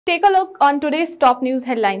take a look on today's top news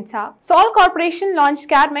headlines. SWAL Corporation launched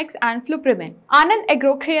Karmax and Flupyrimin. Anand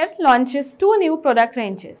Agro launches 2 new product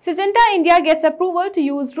ranges. Syngenta India gets approval to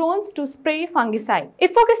use drones to spray fungicide.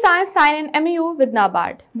 IFFCO Kisan sign an MOU with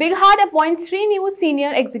NABARD. BigHaat appoints 3 new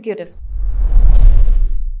senior executives.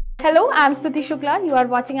 Hello, I am Stuti Shukla. You are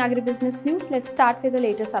watching Agribusiness News. Let's start with the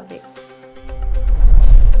latest updates.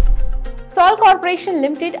 SWAL Corporation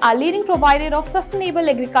Limited, a leading provider of sustainable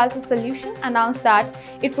agriculture solutions, announced that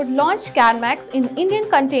it would launch Karmax in India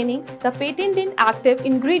containing the patented active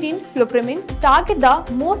ingredient Flupyrimin to target the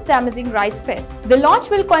most damaging rice pest. The launch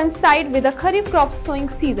will coincide with the Kharif crop sowing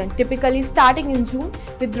season, typically starting in June,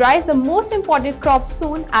 with rice the most important crop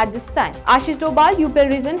sown at this time. Ashish Dobal, UP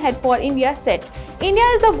region head for India, said, India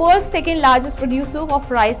is the world's second largest producer of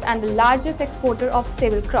rice and the largest exporter of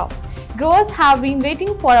stable crop. Growers have been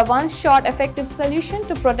waiting for a one-shot effective solution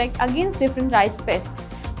to protect against different rice pests.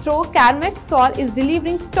 Through Karmax, SWAL is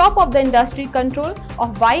delivering top-of-the-industry control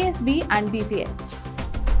of YSB and BPH.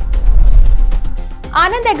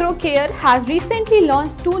 Anand Agro has recently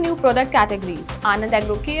launched 2 new product categories, Anand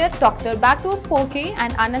Agro Dr. Bactose 4K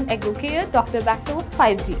and Anand Agro Dr. Bactose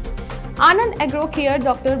 5G. Anand Agro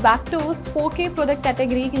Dr. Bactose 4K product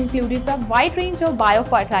category includes a wide range of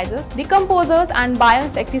biofertilizers, decomposers and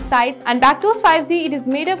bioinsecticides, and Bactose 5G it is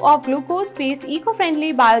made up of glucose-based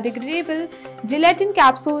eco-friendly biodegradable gelatin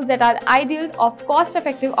capsules that are ideal of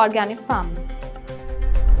cost-effective organic farming.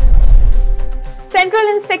 Central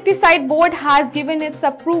Insecticide Board has given its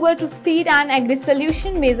approval to Seed and Agri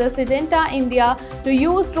Solution major Syngenta India to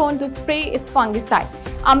use drone to spray its fungicide,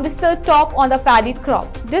 Amritsar top on the paddy crop.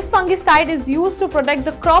 This fungicide is used to protect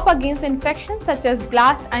the crop against infections such as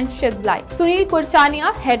blast and sheath blight. Sunil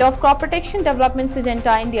Kurchania, head of crop protection development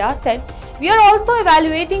Syngenta India, said, "We are also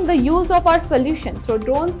evaluating the use of our solution through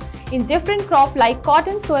drones in different crops like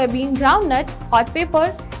cotton, soybean, groundnut, hot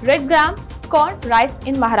pepper, red gram, corn, rice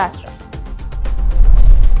in Maharashtra."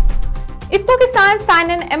 IFFCO Kisan signed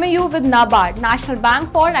an MOU with NABARD, National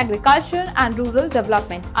Bank for Agriculture and Rural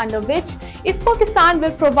Development, under which IFFCO Kisan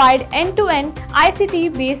will provide end-to-end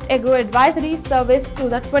ICT-based agro-advisory service to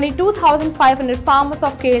the 22,500 farmers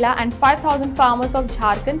of Kerala and 5,000 farmers of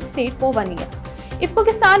Jharkhand state for 1 year. IFFCO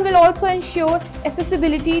Kisan will also ensure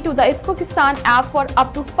accessibility to the IFFCO Kisan app for up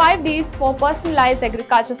to 5 days for personalized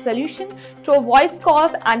agriculture solution through voice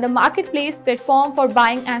calls and a marketplace platform for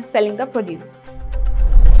buying and selling the produce.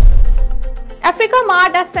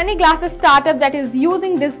 Afrikamart, a Senegalese startup that is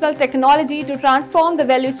using digital technology to transform the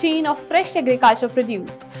value chain of fresh agriculture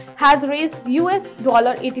produce, has raised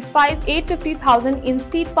 $850,000 in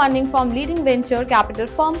seed funding from leading venture capital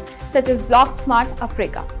firms such as Block Smart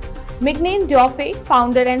Africa. Mignon Diofé,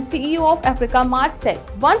 founder and CEO of Afrikamart, said,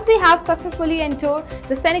 "Once we have successfully entered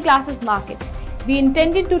the Senegalese market, we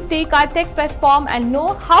intended to take our tech platform and know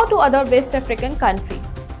how to other West African countries."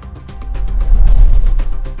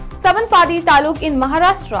 Sawantwadi taluk in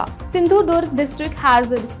Maharashtra, Sindhudurg district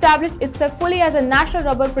has established itself fully as a national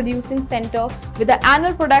rubber producing center with the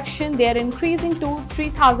annual production there increasing to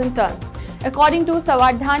 3,000 tons. According to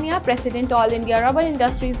Sawardhania, President All India Rubber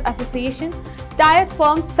Industries Association, tire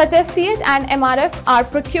firms such as CH and MRF are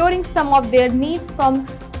procuring some of their needs from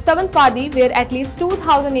Sawantwadi, where at least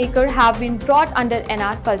 2,000 acres have been brought under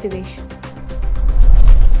NR cultivation.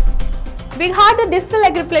 BigHaat, the digital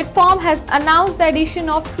agri platform, has announced the addition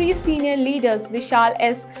of 3 senior leaders: Vishal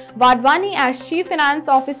S. Wadhwani as Chief Finance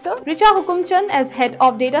Officer, Richa Hukumchand as Head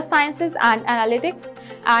of Data Sciences and Analytics,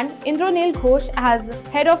 and Indranil Ghosh as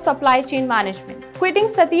Head of Supply Chain Management. Quitting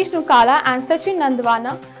Satish Nukala and Sachin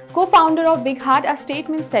Nandwana, co-founder of BigHaat, a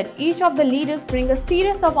statement said, "Each of the leaders bring a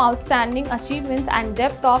series of outstanding achievements and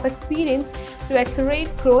depth of experience to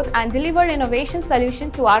accelerate growth and deliver innovation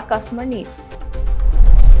solutions to our customer needs."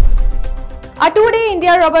 A 2-day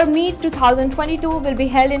India Rubber Meet 2022 will be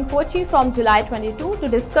held in Kochi from July 22 to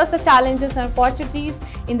discuss the challenges and opportunities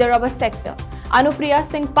in the rubber sector. Anupriya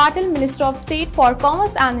Singh Patil, Minister of State for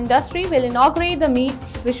Commerce and Industry, will inaugurate the meet,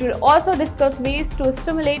 which will also discuss ways to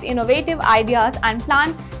stimulate innovative ideas and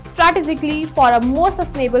plan strategically for a more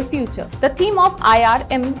sustainable future. The theme of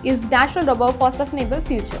IRM is Natural Rubber for Sustainable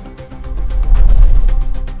Future.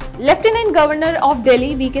 Lieutenant Governor of Delhi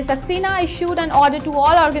V.K. Saxena issued an order to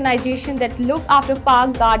all organizations that look after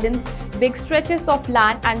park gardens, big stretches of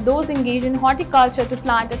land, and those engaged in horticulture to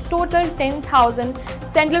plant a total 10,000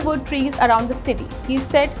 sandalwood trees around the city. He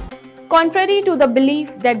said, contrary to the belief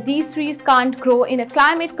that these trees can't grow in a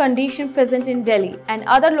climate condition present in Delhi and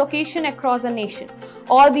other locations across the nation,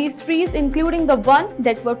 all these trees, including the one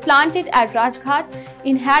that were planted at Rajghat,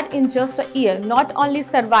 had in just a year not only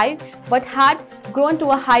survived but had grown to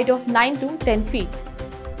a height of 9 to 10 feet.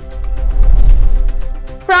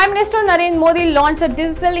 Prime Minister Narendra Modi launched a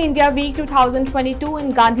Digital India Week 2022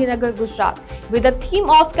 in Gandhinagar, Gujarat, with the theme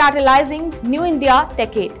of catalyzing New India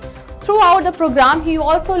Decade. Throughout the program, he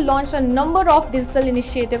also launched a number of digital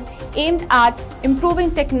initiatives aimed at improving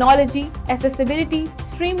technology, accessibility,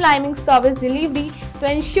 streamlining service delivery to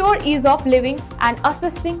ensure ease of living and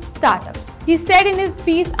assisting startups. He said in his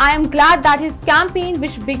piece, "I am glad that his campaign,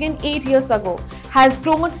 which began 8 years ago, has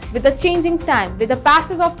grown with the changing time. With the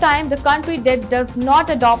passage of time, the country that does not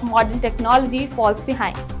adopt modern technology falls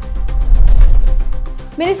behind."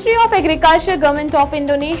 Ministry of Agriculture, Government of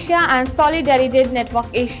Indonesia and Solidaridad Network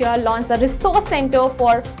Asia launched the Resource Center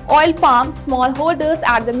for Oil Palm Smallholders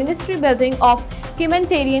at the Ministry Building of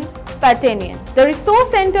Humanitarian Pertanian. The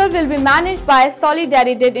Resource Center will be managed by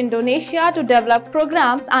Solidaridad Indonesia to develop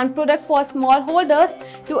programs and products for smallholders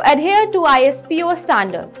to adhere to IFFCO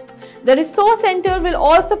standards. The Resource Center will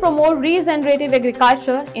also promote regenerative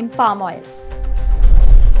agriculture in palm oil.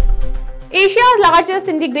 Asia's largest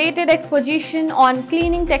integrated exposition on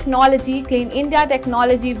cleaning technology, Clean India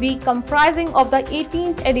Technology Week, comprising of the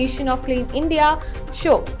 18th edition of Clean India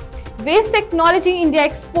Show, Waste Technology India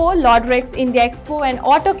Expo, Lodrex India Expo and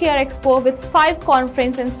Auto Care Expo with 5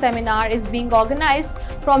 conference and seminar is being organized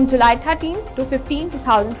from July 13 to 15,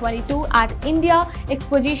 2022 at India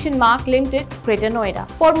Exposition Mark Limited, Greater Noida.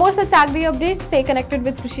 For more such agri updates, stay connected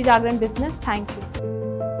with Krishi Jagran Business. Thank you.